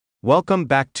Welcome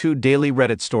back to Daily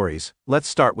Reddit Stories. Let's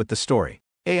start with the story.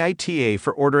 AITA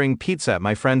for ordering pizza at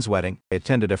my friend's wedding. I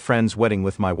attended a friend's wedding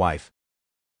with my wife.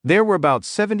 There were about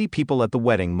 70 people at the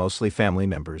wedding, mostly family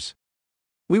members.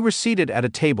 We were seated at a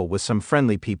table with some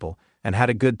friendly people and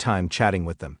had a good time chatting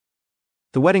with them.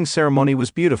 The wedding ceremony was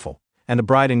beautiful, and the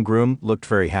bride and groom looked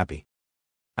very happy.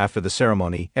 After the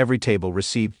ceremony, every table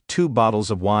received 2 bottles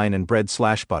of wine and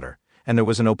bread/butter, and there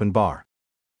was an open bar.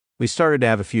 We started to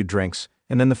have a few drinks,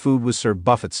 and then the food was served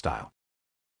buffet style.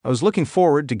 I was looking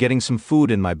forward to getting some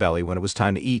food in my belly when it was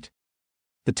time to eat.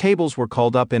 The tables were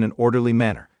called up in an orderly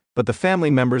manner, but the family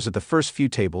members at the first few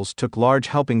tables took large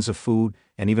helpings of food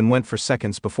and even went for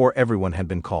seconds before everyone had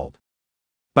been called.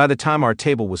 By the time our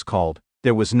table was called,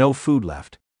 there was no food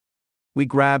left. We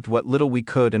grabbed what little we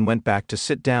could and went back to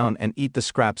sit down and eat the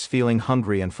scraps, feeling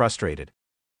hungry and frustrated.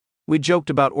 We joked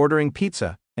about ordering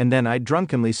pizza, and then I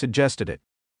drunkenly suggested it.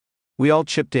 We all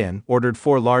chipped in, ordered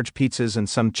 4 large pizzas and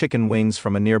some chicken wings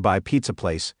from a nearby pizza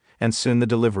place, and soon the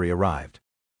delivery arrived.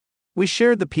 We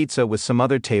shared the pizza with some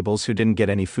other tables who didn't get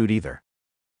any food either.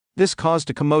 This caused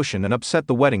a commotion and upset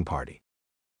the wedding party.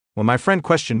 When my friend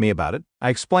questioned me about it, I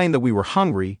explained that we were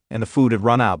hungry and the food had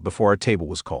run out before our table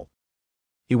was called.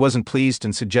 He wasn't pleased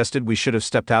and suggested we should have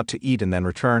stepped out to eat and then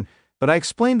return, but I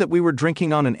explained that we were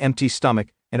drinking on an empty stomach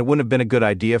and it wouldn't have been a good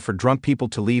idea for drunk people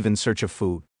to leave in search of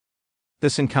food.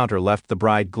 This encounter left the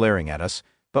bride glaring at us,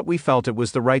 but we felt it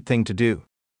was the right thing to do.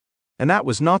 And that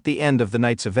was not the end of the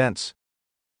night's events.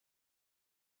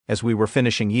 As we were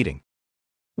finishing eating,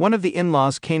 one of the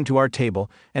in-laws came to our table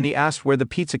and he asked where the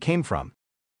pizza came from.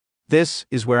 This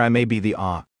is where I may be the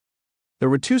There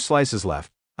were 2 slices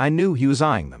left. I knew he was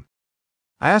eyeing them.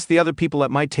 I asked the other people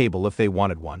at my table if they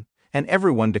wanted one, and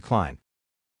everyone declined.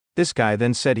 This guy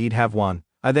then said he'd have one.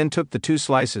 I then took the 2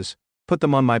 slices, put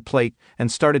them on my plate,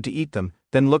 and started to eat them,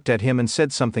 then looked at him and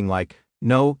said something like,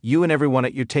 "No, you and everyone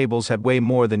at your tables had way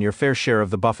more than your fair share of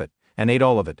the buffet, and ate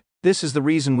all of it. This is the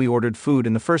reason we ordered food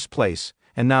in the first place,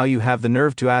 and now you have the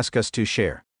nerve to ask us to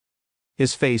share."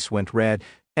 His face went red,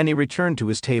 and he returned to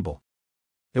his table.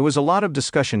 There was a lot of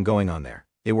discussion going on there.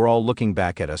 They were all looking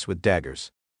back at us with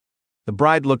daggers. The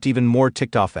bride looked even more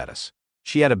ticked off at us.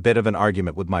 She had a bit of an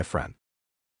argument with my friend.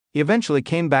 He eventually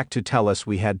came back to tell us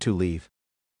we had to leave.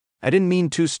 I didn't mean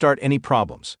to start any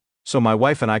problems, so my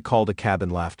wife and I called a cab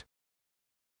and left.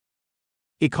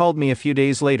 He called me a few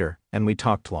days later, and we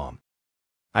talked long.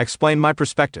 I explained my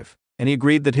perspective, and he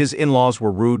agreed that his in-laws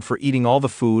were rude for eating all the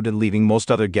food and leaving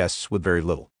most other guests with very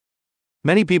little.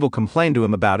 Many people complained to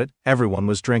him about it. Everyone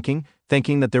was drinking,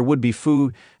 thinking that there would be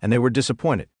food, and they were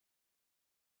disappointed.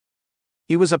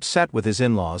 He was upset with his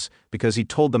in-laws because he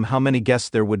told them how many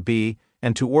guests there would be,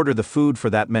 and to order the food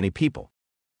for that many people.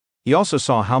 He also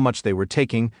saw how much they were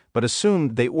taking, but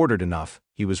assumed they ordered enough.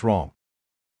 He was wrong.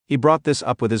 He brought this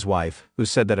up with his wife, who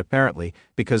said that apparently,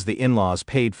 because the in-laws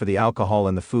paid for the alcohol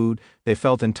and the food, they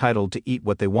felt entitled to eat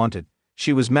what they wanted.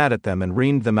 She was mad at them and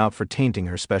reamed them out for tainting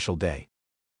her special day.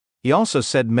 He also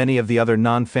said many of the other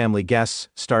non-family guests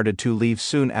started to leave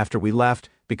soon after we left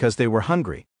because they were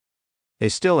hungry. They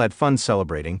still had fun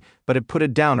celebrating, but it put a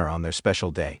downer on their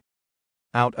special day.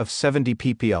 Out of 70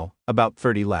 people, about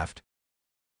 30 left.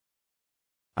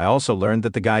 I also learned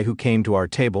that the guy who came to our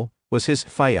table was his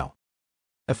Fael.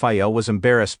 Fael was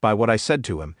embarrassed by what I said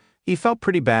to him. He felt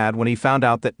pretty bad when he found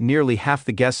out that nearly half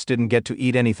the guests didn't get to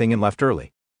eat anything and left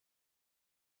early.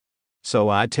 So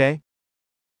AITA?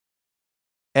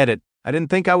 Edit, I didn't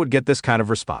think I would get this kind of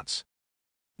response.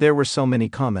 There were so many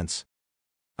comments.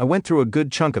 I went through a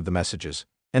good chunk of the messages,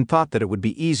 and thought that it would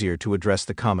be easier to address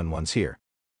the common ones here.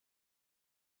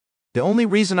 The only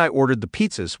reason I ordered the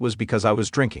pizzas was because I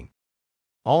was drinking.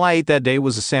 All I ate that day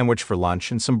was a sandwich for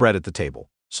lunch and some bread at the table,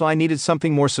 so I needed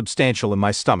something more substantial in my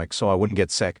stomach so I wouldn't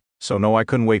get sick, so no, I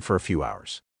couldn't wait for a few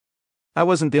hours. I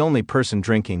wasn't the only person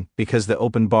drinking because the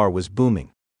open bar was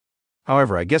booming.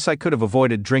 However, I guess I could have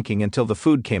avoided drinking until the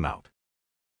food came out.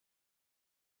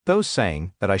 Those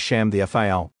saying that I shammed the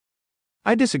FIL.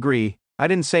 I disagree. I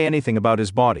didn't say anything about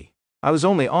his body. I was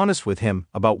only honest with him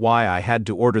about why I had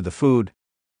to order the food.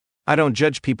 I don't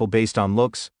judge people based on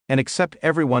looks, and accept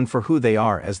everyone for who they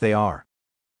are as they are.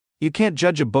 You can't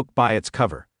judge a book by its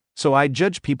cover, so I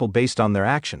judge people based on their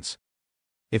actions.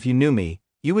 If you knew me,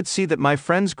 you would see that my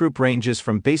friends group ranges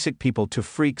from basic people to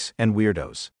freaks and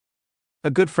weirdos.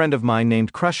 A good friend of mine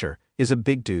named Crusher is a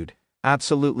big dude,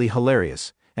 absolutely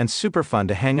hilarious, and super fun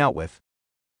to hang out with.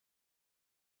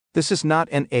 This is not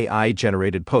an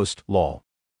AI-generated post, lol.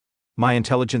 My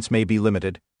intelligence may be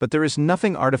limited, but there is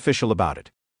nothing artificial about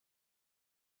it.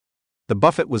 The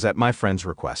buffet was at my friend's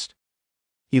request.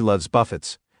 He loves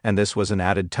buffets, and this was an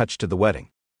added touch to the wedding.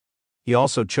 He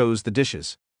also chose the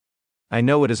dishes. I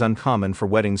know it is uncommon for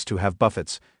weddings to have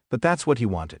buffets, but that's what he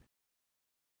wanted.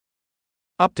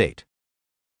 Update.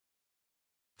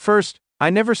 First, I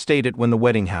never stayed it when the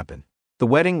wedding happened. The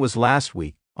wedding was last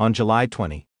week, on July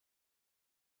 20.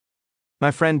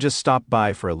 My friend just stopped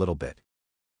by for a little bit.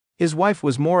 His wife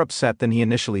was more upset than he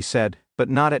initially said, but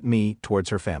not at me, towards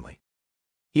her family.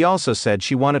 He also said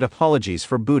she wanted apologies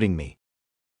for booting me.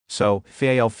 So,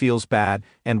 Fael feels bad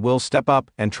and will step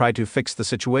up and try to fix the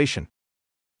situation.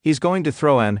 He's going to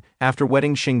throw an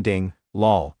after-wedding shingding,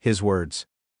 lol, his words.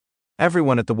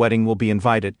 Everyone at the wedding will be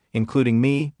invited, including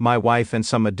me, my wife and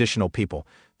some additional people.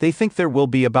 They think there will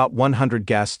be about 100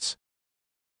 guests.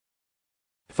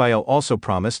 Fael also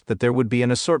promised that there would be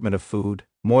an assortment of food,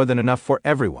 more than enough for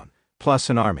everyone, plus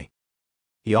an army.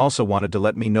 He also wanted to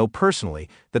let me know personally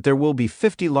that there will be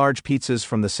 50 large pizzas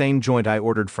from the same joint I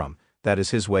ordered from. That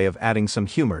is his way of adding some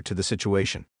humor to the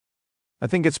situation. I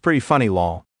think it's pretty funny,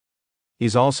 lol.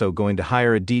 He's also going to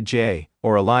hire a DJ,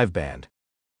 or a live band.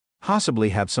 Possibly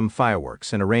have some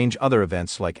fireworks and arrange other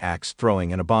events like axe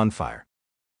throwing and a bonfire.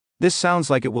 This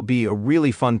sounds like it will be a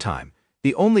really fun time.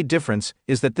 The only difference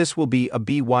is that this will be a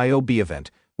BYOB event,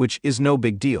 which is no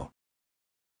big deal.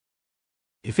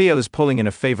 Fael is pulling in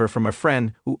a favor from a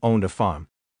friend who owned a farm.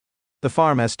 The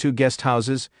farm has 2 guest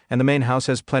houses, and the main house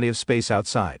has plenty of space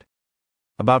outside.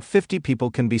 About 50 people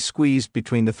can be squeezed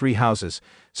between the 3 houses,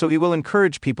 so he will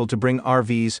encourage people to bring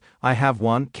RVs, I have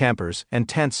one, campers, and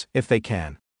tents if they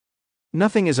can.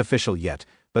 Nothing is official yet,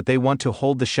 but they want to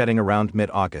hold the shedding around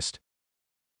mid-August.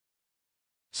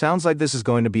 Sounds like this is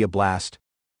going to be a blast.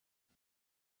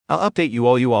 I'll update you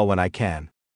all when I can.